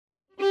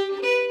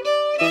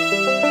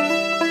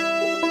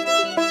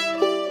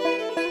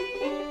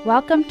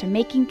Welcome to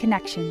Making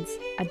Connections,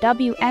 a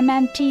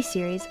WMMT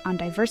series on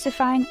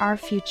diversifying our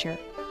future.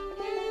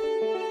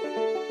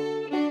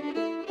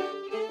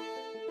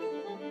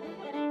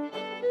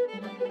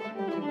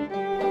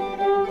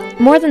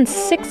 More than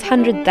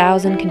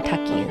 600,000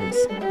 Kentuckians,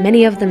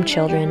 many of them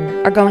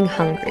children, are going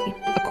hungry,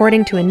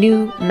 according to a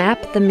new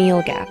Map the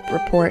Meal Gap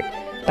report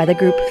by the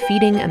group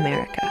Feeding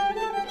America.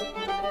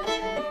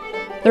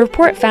 The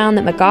report found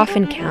that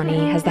Magoffin County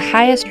has the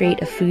highest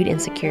rate of food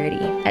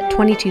insecurity at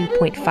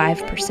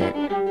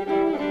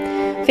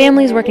 22.5%.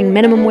 Families working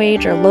minimum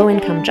wage or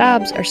low-income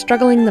jobs are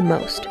struggling the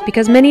most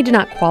because many do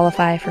not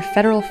qualify for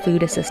federal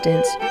food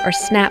assistance or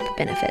SNAP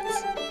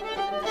benefits.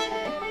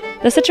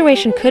 The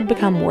situation could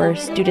become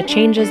worse due to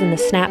changes in the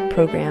SNAP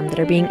program that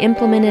are being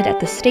implemented at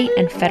the state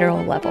and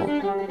federal level.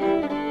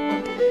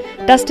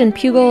 Dustin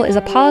Pugel is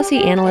a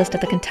policy analyst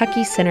at the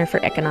Kentucky Center for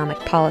Economic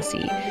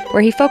Policy,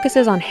 where he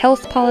focuses on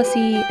health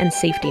policy and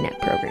safety net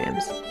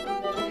programs.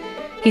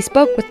 He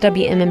spoke with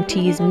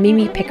WMMT's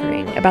Mimi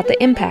Pickering about the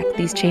impact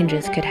these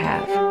changes could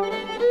have.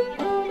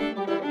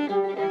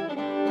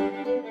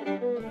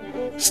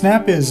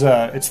 SNAP is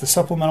it's the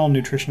Supplemental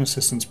Nutrition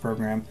Assistance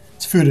Program.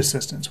 It's food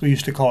assistance. We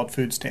used to call it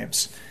food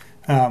stamps.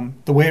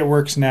 The way it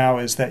works now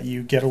is that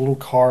you get a little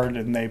card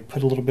and they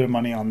put a little bit of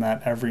money on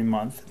that every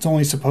month. It's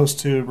only supposed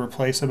to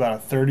replace about a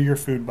third of your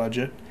food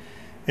budget.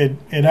 It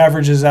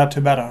averages out to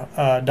about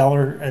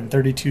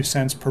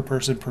 $1.32 per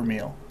person per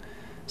meal.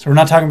 So we're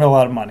not talking about a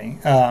lot of money.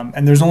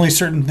 And there's only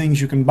certain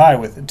things you can buy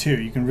with it too.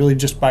 You can really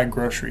just buy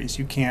groceries.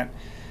 You can't.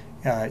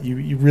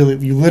 You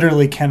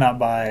literally cannot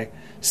buy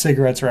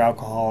cigarettes or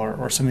alcohol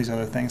or some of these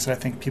other things that I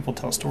think people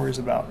tell stories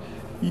about.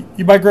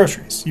 You buy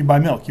groceries. You buy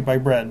milk. You buy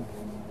bread.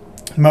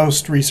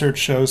 Most research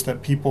shows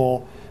that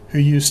people who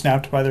use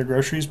SNAP to buy their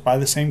groceries buy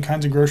the same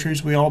kinds of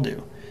groceries we all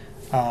do.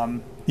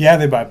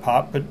 They buy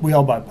pop, but we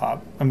all buy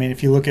pop. I mean,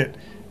 if you look at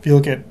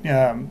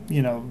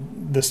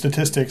the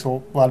statistics, a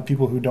lot of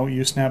people who don't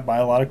use SNAP buy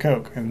a lot of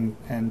Coke,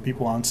 and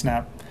people on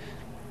SNAP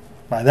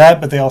buy that,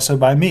 but they also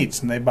buy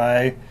meats, and they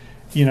buy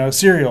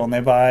cereal, and they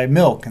buy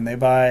milk, and they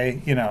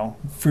buy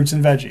fruits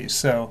and veggies.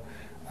 So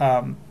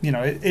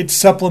it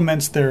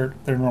supplements their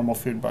normal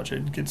food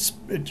budget.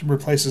 It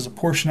replaces a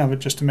portion of it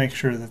just to make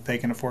sure that they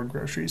can afford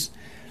groceries.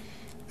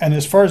 And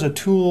as far as a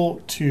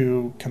tool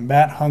to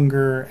combat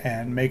hunger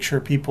and make sure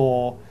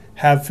people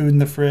have food in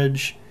the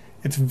fridge,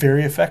 it's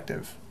very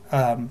effective.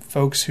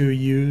 Folks who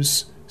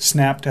use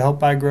SNAP to help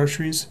buy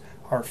groceries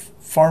are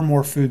far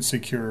more food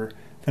secure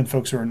than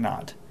folks who are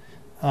not,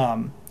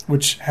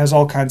 which has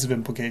all kinds of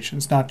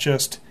implications, not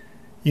just,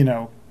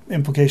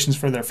 implications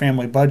for their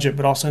family budget,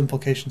 but also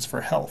implications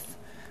for health.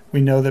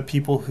 We know that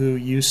people who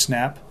use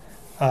SNAP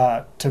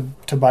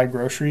to buy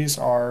groceries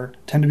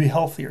tend to be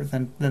healthier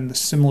than the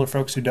similar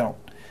folks who don't,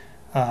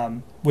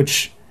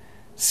 which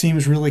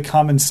seems really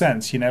common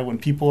sense. When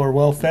people are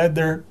well fed,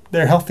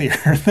 they're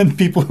healthier than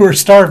people who are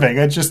starving.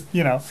 It's just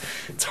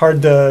it's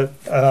hard to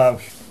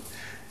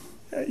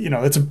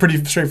it's a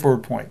pretty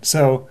straightforward point.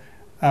 So,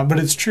 but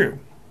it's true.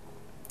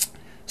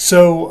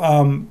 So,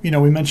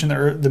 we mentioned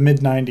the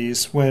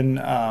mid-'90s when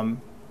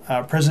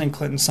President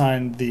Clinton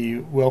signed the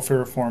Welfare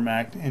Reform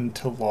Act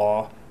into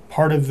law.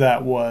 Part of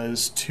that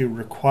was to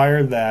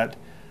require that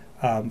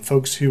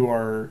folks who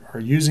are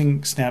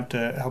using SNAP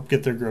to help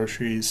get their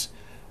groceries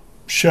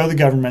show the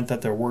government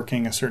that they're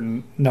working a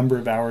certain number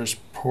of hours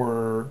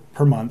per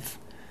month.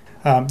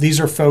 These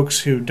are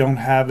folks who don't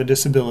have a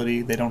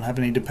disability, they don't have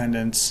any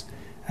dependents,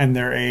 and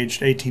they're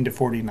aged 18 to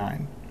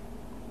 49.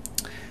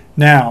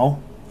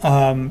 Now,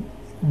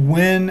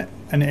 when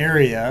an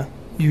area,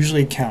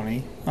 usually a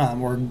county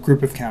or a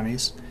group of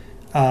counties,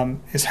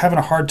 is having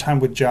a hard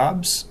time with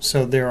jobs,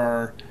 so there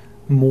are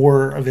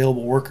more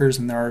available workers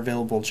than there are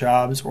available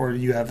jobs, or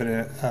you have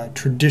a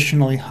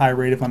traditionally high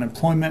rate of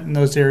unemployment in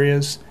those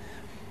areas,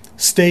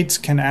 states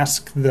can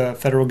ask the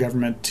federal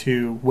government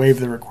to waive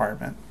the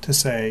requirement, to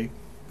say,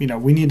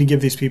 we need to give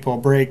these people a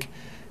break,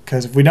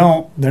 because if we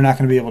don't, they're not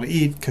going to be able to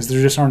eat because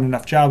there just aren't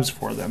enough jobs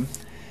for them.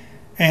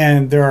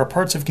 And there are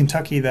parts of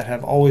Kentucky that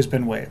have always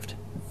been waived.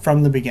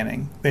 From the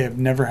beginning, they have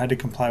never had to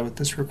comply with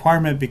this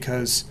requirement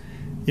because,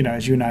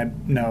 as you and I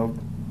know,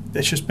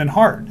 it's just been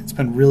hard. It's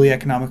been really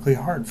economically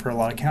hard for a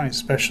lot of counties,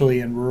 especially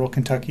in rural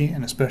Kentucky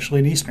and especially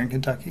in eastern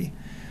Kentucky.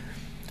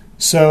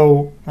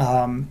 So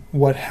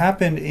what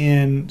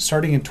happened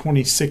starting in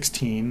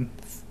 2016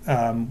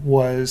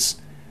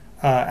 was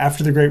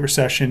after the Great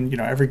Recession,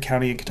 every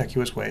county in Kentucky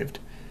was waived.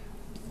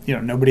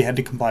 Nobody had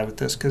to comply with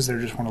this because there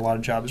just weren't a lot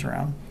of jobs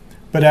around.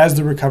 But as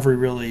the recovery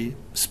really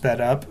sped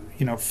up,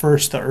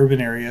 first the urban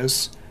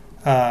areas,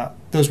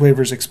 those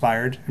waivers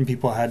expired and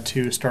people had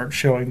to start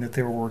showing that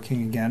they were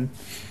working again.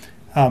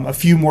 A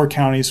few more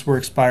counties were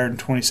expired in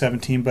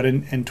 2017, but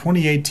in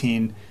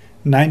 2018,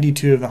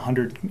 92 of the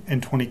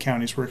 120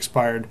 counties were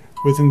expired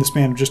within the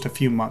span of just a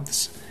few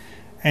months.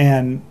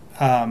 And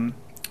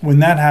when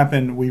that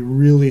happened, we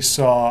really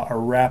saw a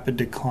rapid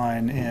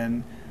decline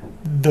in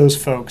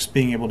those folks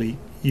being able to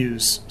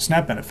use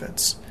SNAP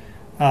benefits.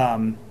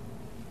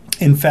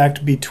 In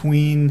fact,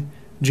 between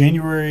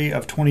January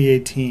of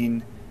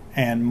 2018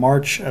 and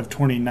March of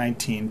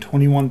 2019,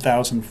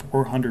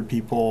 21,400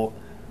 people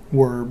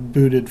were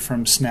booted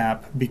from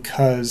SNAP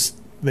because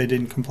they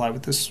didn't comply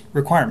with this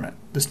requirement,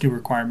 this new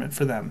requirement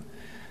for them,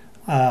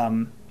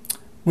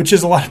 which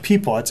is a lot of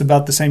people. It's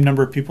about the same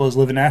number of people as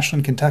live in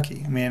Ashland,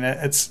 Kentucky. I mean,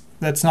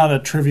 that's not a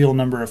trivial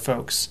number of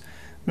folks,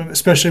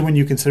 especially when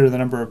you consider the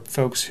number of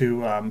folks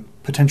who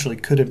potentially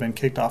could have been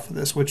kicked off of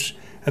this, which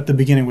at the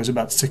beginning was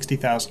about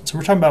 60,000. So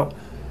we're talking about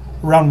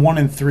around 1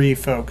 in 3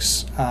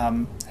 folks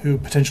who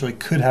potentially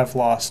could have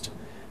lost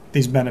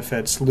these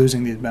benefits,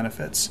 losing these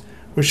benefits,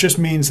 which just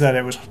means that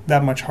it was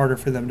that much harder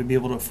for them to be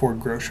able to afford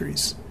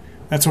groceries.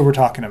 That's what we're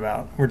talking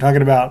about. We're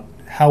talking about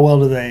how well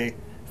do they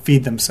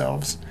feed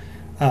themselves.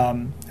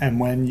 And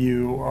when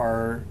you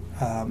are,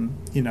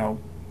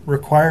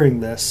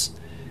 requiring this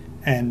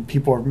and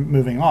people are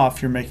moving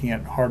off, you're making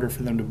it harder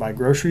for them to buy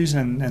groceries,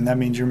 and that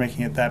means you're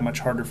making it that much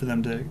harder for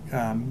them to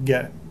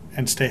get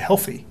and stay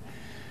healthy.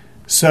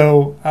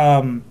 So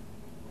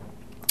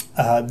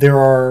there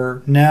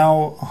are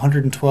now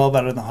 112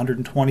 out of the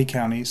 120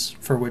 counties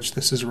for which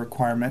this is a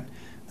requirement.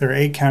 There are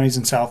 8 counties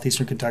in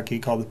southeastern Kentucky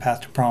called the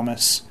Path to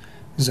Promise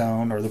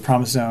Zone or the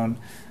Promise Zone.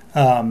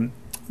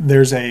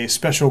 There's a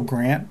special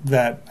grant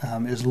that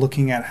is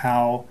looking at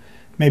how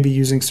maybe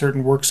using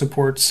certain work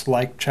supports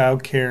like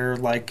childcare,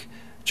 like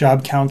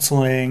job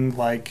counseling,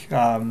 like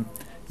some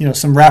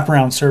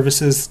wraparound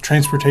services,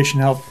 transportation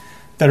help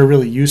that are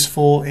really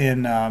useful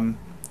in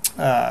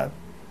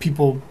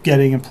people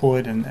getting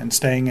employed and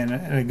staying in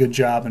a good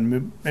job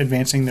and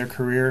advancing their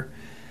career.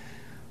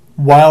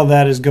 While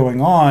that is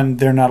going on,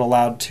 they're not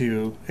allowed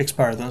to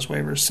expire those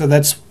waivers. So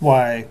that's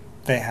why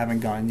they haven't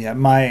gone yet.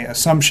 My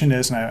assumption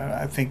is, and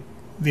I think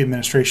the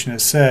administration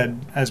has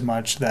said as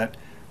much, that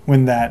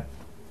when that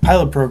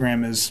pilot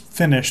program is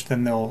finished,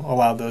 then they'll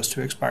allow those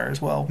to expire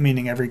as well,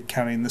 meaning every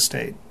county in the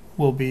state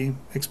will be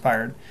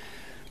expired.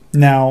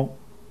 Now,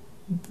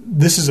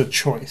 this is a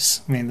choice.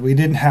 I mean, we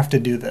didn't have to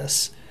do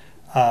this.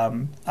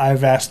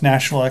 I've asked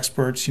national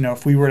experts,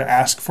 if we were to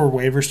ask for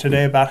waivers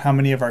today about how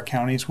many of our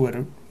counties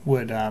would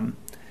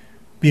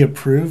be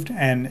approved,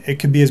 and it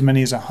could be as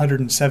many as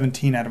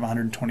 117 out of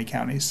 120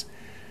 counties,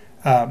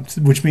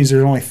 which means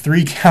there's only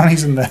 3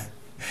 counties in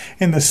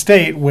the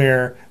state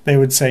where they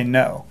would say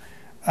no.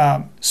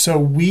 So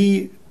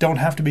we don't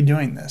have to be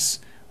doing this.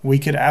 We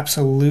could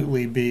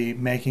absolutely be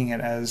making it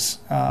as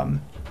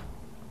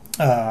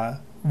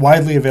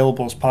widely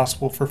available as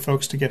possible for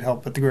folks to get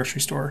help at the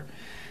grocery store,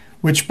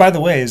 which, by the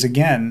way, is,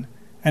 again,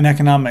 an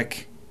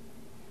economic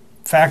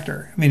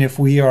factor. I mean, if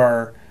we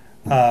are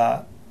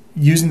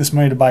using this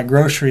money to buy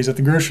groceries at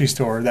the grocery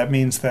store, that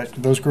means that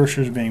those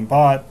groceries are being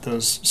bought,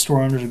 those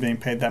store owners are being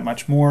paid that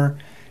much more.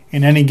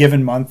 In any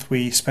given month,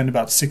 we spend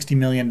about $60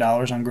 million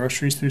on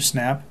groceries through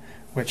SNAP,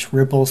 which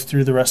ripples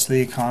through the rest of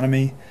the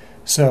economy.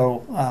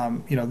 So,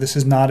 this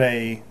is not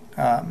we're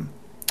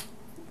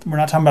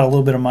not talking about a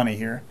little bit of money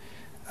here.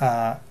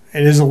 It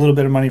is a little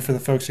bit of money for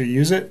the folks who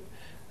use it,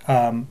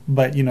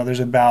 but, there's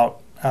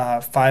about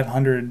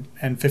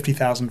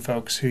 550,000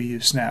 folks who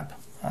use SNAP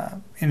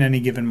in any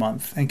given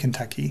month in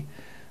Kentucky.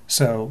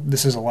 So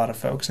this is a lot of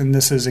folks. And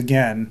this is,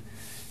 again,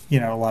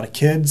 a lot of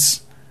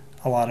kids,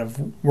 a lot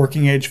of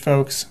working age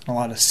folks, and a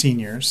lot of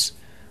seniors.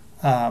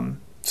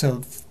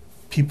 So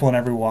people in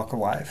every walk of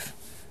life.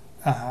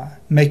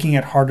 Making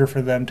it harder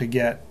for them to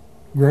get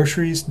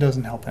groceries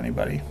doesn't help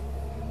anybody.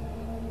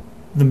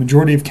 The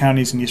majority of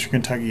counties in eastern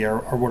Kentucky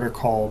are what are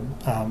called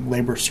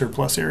labor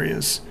surplus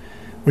areas,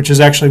 which is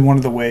actually one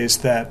of the ways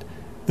that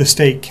the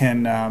state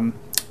can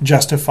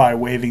justify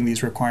waiving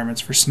these requirements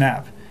for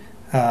SNAP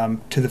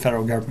to the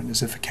federal government,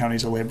 is if a county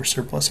is a labor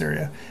surplus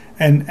area.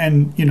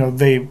 And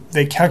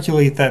they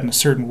calculate that in a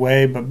certain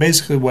way, but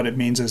basically what it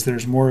means is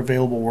there's more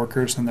available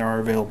workers than there are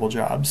available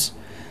jobs.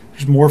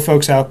 There's more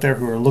folks out there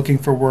who are looking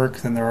for work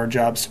than there are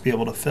jobs to be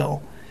able to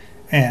fill.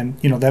 And,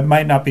 that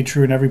might not be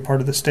true in every part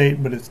of the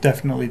state, but it's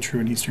definitely true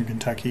in eastern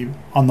Kentucky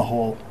on the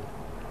whole.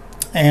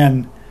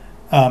 And,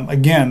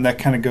 again, that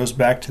kind of goes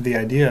back to the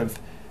idea of,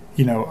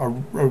 a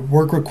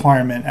work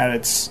requirement at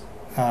its,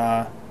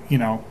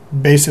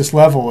 basis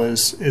level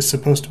is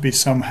supposed to be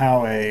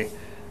somehow a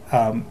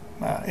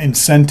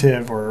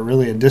incentive, or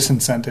really a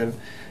disincentive,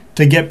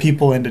 to get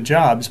people into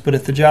jobs. But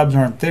if the jobs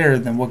aren't there,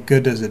 then what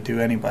good does it do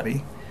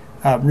anybody?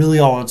 Really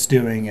all it's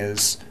doing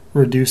is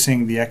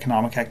reducing the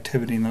economic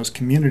activity in those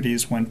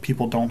communities when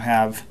people don't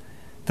have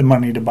the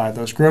money to buy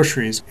those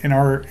groceries. In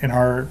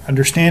our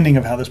understanding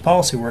of how this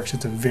policy works,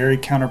 it's a very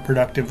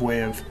counterproductive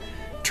way of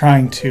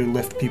trying to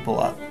lift people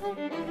up.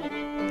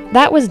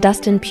 That was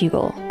Dustin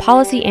Pugel,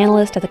 policy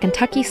analyst at the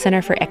Kentucky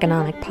Center for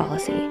Economic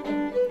Policy.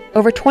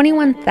 Over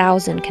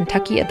 21,000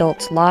 Kentucky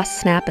adults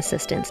lost SNAP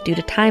assistance due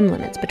to time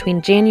limits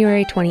between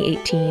January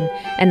 2018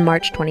 and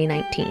March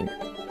 2019.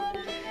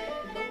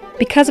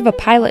 Because of a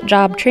pilot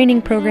job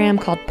training program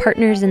called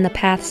Partners in the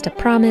Paths to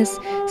Promise,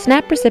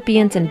 SNAP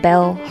recipients in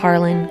Bell,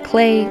 Harlan,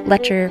 Clay,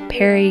 Letcher,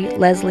 Perry,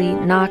 Leslie,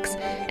 Knox,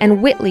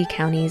 and Whitley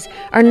counties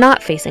are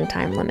not facing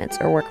time limits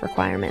or work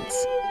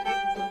requirements.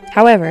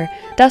 However,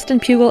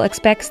 Dustin Pugel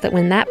expects that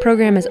when that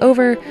program is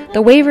over,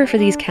 the waiver for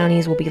these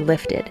counties will be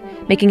lifted,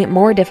 making it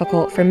more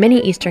difficult for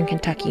many eastern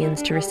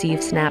Kentuckians to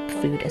receive SNAP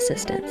food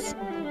assistance.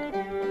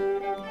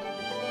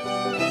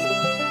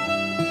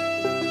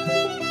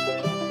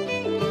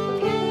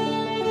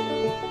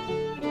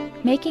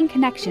 Making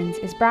Connections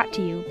is brought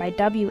to you by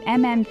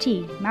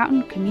WMMT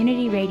Mountain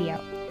Community Radio.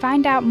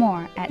 Find out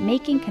more at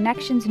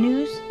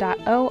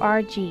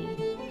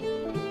makingconnectionsnews.org.